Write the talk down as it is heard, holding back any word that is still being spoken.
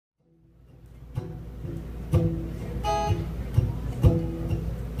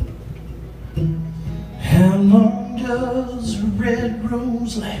long does a red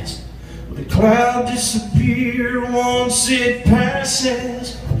rose last? Will the cloud disappear once it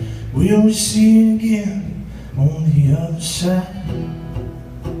passes? Will we see it again on the other side?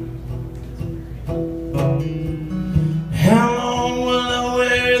 How long will I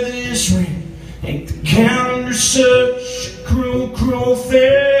wear this ring? Ain't the calendar such a cruel, cruel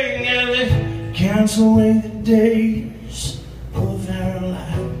thing? And it counts away the days of our life.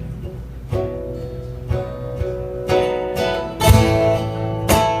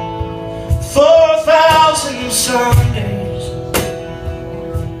 4,000 Sundays.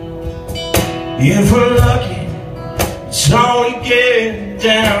 If we're lucky, it's all we get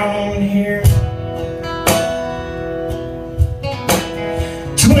down here.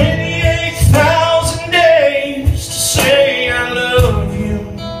 28,000 days to say I love you.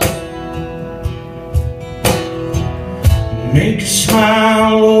 Make a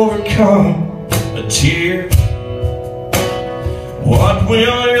smile overcome a tear. What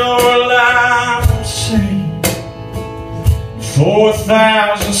will your life say?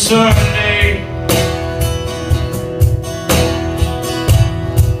 4,000 Sundays.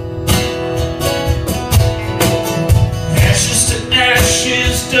 Ashes to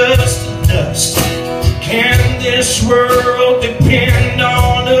ashes, dust to dust. Can this world depend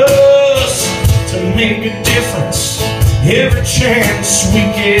on us to make a difference every chance we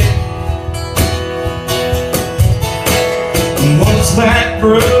get? What's that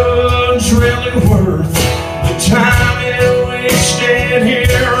grudge really worth? The time it wasted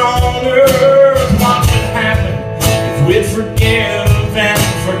here on earth. What would happen if we'd forgive and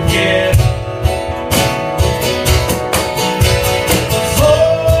forget?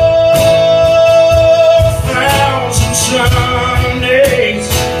 4,000 Sundays.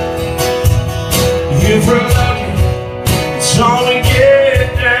 If we're lucky, it's all we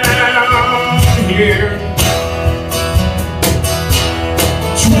get down here.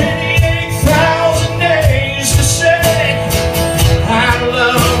 28,000 days to say I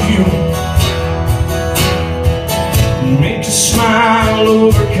love you. Make a smile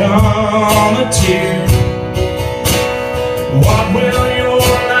overcome a tear. What will your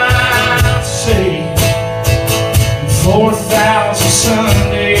life say? 4,000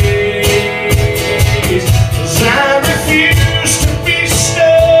 Sundays. 'Cause I refuse to be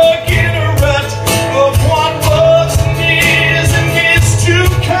stuck in a rut of what was and is and is to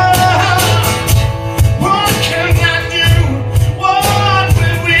come. What can I do? What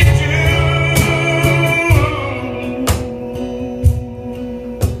will we do?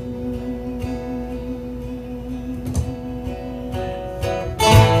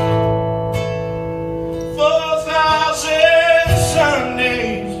 4,000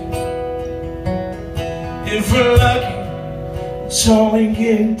 Sundays. If we're lucky, it's all we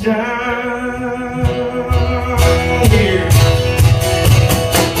get down here.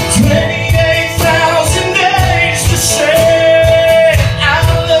 28,000 days to say I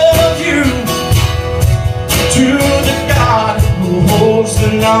love you. To the God who holds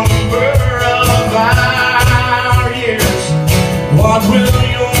the number of our years. What will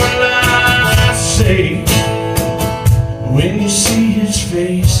your life say when you see his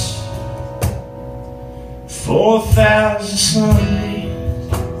face? 4,000 Sundays.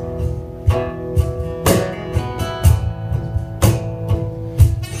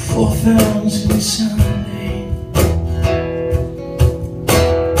 4,000 Sundays.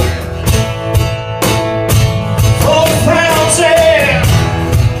 4,000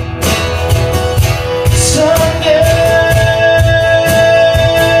 Sundays.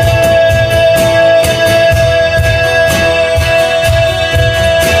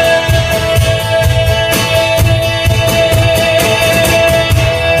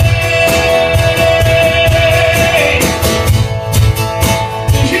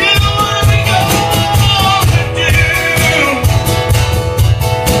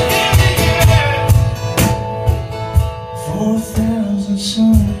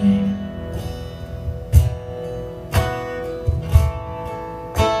 Sundays.